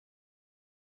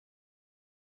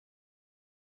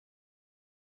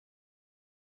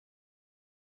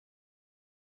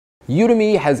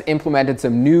Udemy has implemented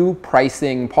some new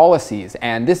pricing policies,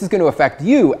 and this is going to affect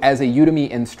you as a Udemy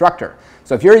instructor.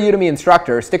 So if you're a Udemy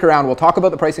instructor, stick around. We'll talk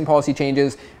about the pricing policy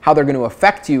changes, how they're going to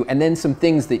affect you, and then some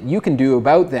things that you can do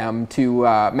about them to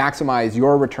maximize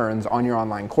your returns on your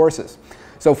online courses.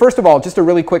 So first of all, just a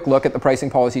really quick look at the pricing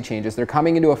policy changes. They're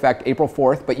coming into effect April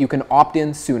 4th, but you can opt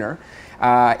in sooner.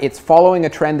 It's following a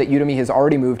trend that Udemy has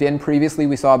already moved in. Previously,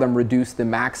 we saw them reduce the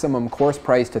maximum course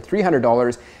price to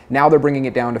 $300. Now they're bringing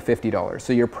it down to $50.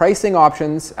 So your pricing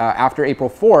options after April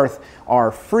 4th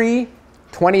are free,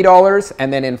 $20,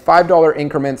 and then in $5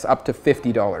 increments up to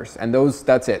 $50. And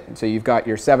that's it. So you've got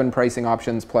your 7 pricing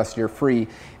options plus your free,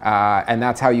 and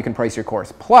that's how you can price your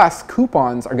course. Plus,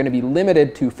 coupons are going to be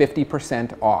limited to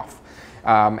 50% off.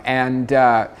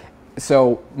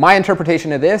 So my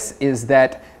interpretation of this is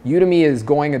that Udemy is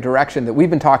going a direction that we've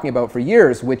been talking about for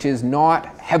years, which is not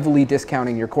heavily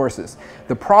discounting your courses.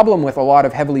 The problem with a lot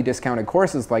of heavily discounted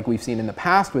courses like we've seen in the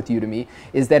past with Udemy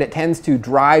is that it tends to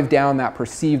drive down that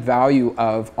perceived value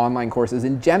of online courses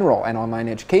in general and online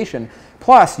education.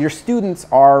 Plus, your students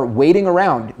are waiting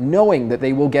around knowing that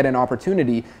they will get an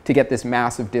opportunity to get this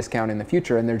massive discount in the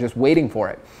future, and they're just waiting for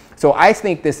it. So I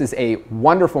think this is a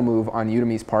wonderful move on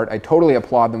Udemy's part. I totally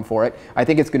applaud them for it. I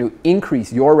think it's going to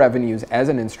increase your revenues as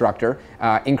an instructor,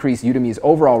 increase Udemy's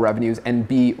overall revenues, and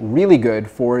be really good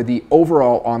for the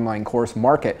overall online course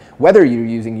market, whether you're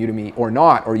using Udemy or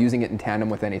not, or using it in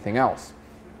tandem with anything else.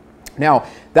 Now,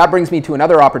 that brings me to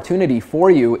another opportunity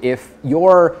for you if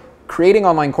you're creating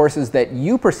online courses that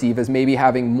you perceive as maybe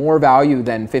having more value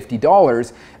than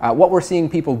 $50, what we're seeing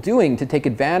people doing to take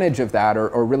advantage of that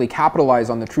or really capitalize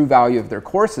on the true value of their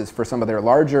courses for some of their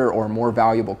larger or more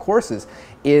valuable courses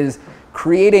is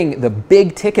creating the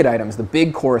big ticket items, the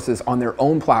big courses on their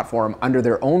own platform under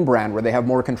their own brand where they have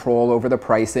more control over the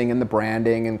pricing and the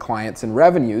branding and clients and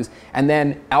revenues, and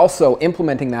then also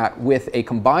implementing that with a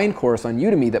combined course on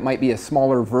Udemy that might be a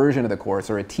smaller version of the course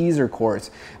or a teaser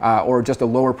course or just a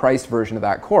lower priced version of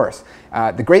that course.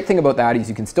 The great thing about that is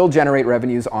you can still generate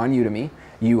revenues on Udemy.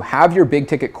 You have your big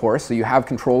ticket course, so you have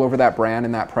control over that brand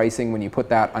and that pricing when you put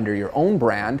that under your own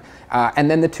brand,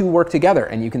 and then the two work together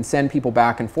and you can send people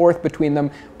back and forth between them.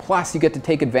 Plus, you get to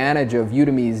take advantage of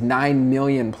Udemy's 9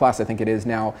 million plus, I think it is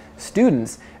now,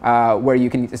 students, where you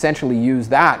can essentially use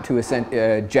that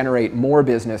to generate more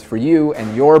business for you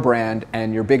and your brand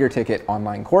and your bigger ticket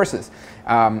online courses.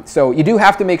 So you do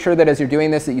have to make sure that as you're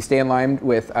doing this that you stay in line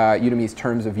with Udemy's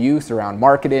terms of use around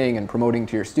marketing and promoting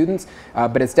to your students,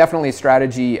 but it's definitely a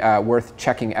strategy worth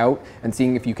checking out and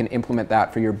seeing if you can implement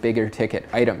that for your bigger ticket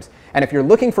items. And if you're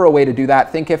looking for a way to do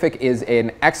that, Thinkific is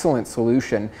an excellent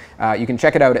solution. You can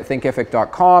check it out at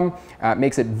thinkific.com. It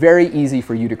makes it very easy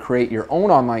for you to create your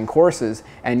own online courses,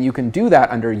 and you can do that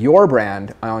under your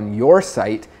brand on your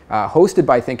site, hosted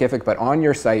by Thinkific, but on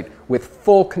your site with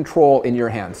full control in your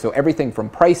hands. So everything from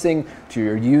pricing to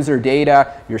your user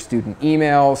data, your student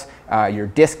emails, your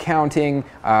discounting,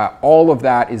 all of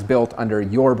that is built under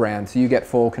your brand, so you get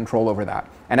full control over that.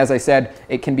 And as I said,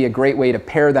 it can be a great way to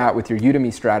pair that with your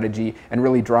Udemy strategy and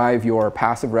really drive your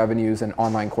passive revenues and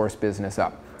online course business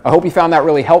up. I hope you found that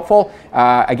really helpful.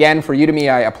 Again, for Udemy,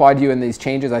 I applaud you in these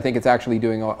changes. I think it's actually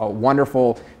doing a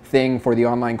wonderful thing for the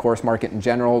online course market in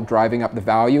general, driving up the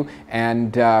value.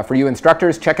 And for you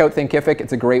instructors, check out Thinkific.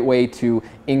 It's a great way to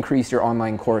increase your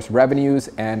online course revenues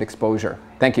and exposure.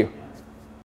 Thank you.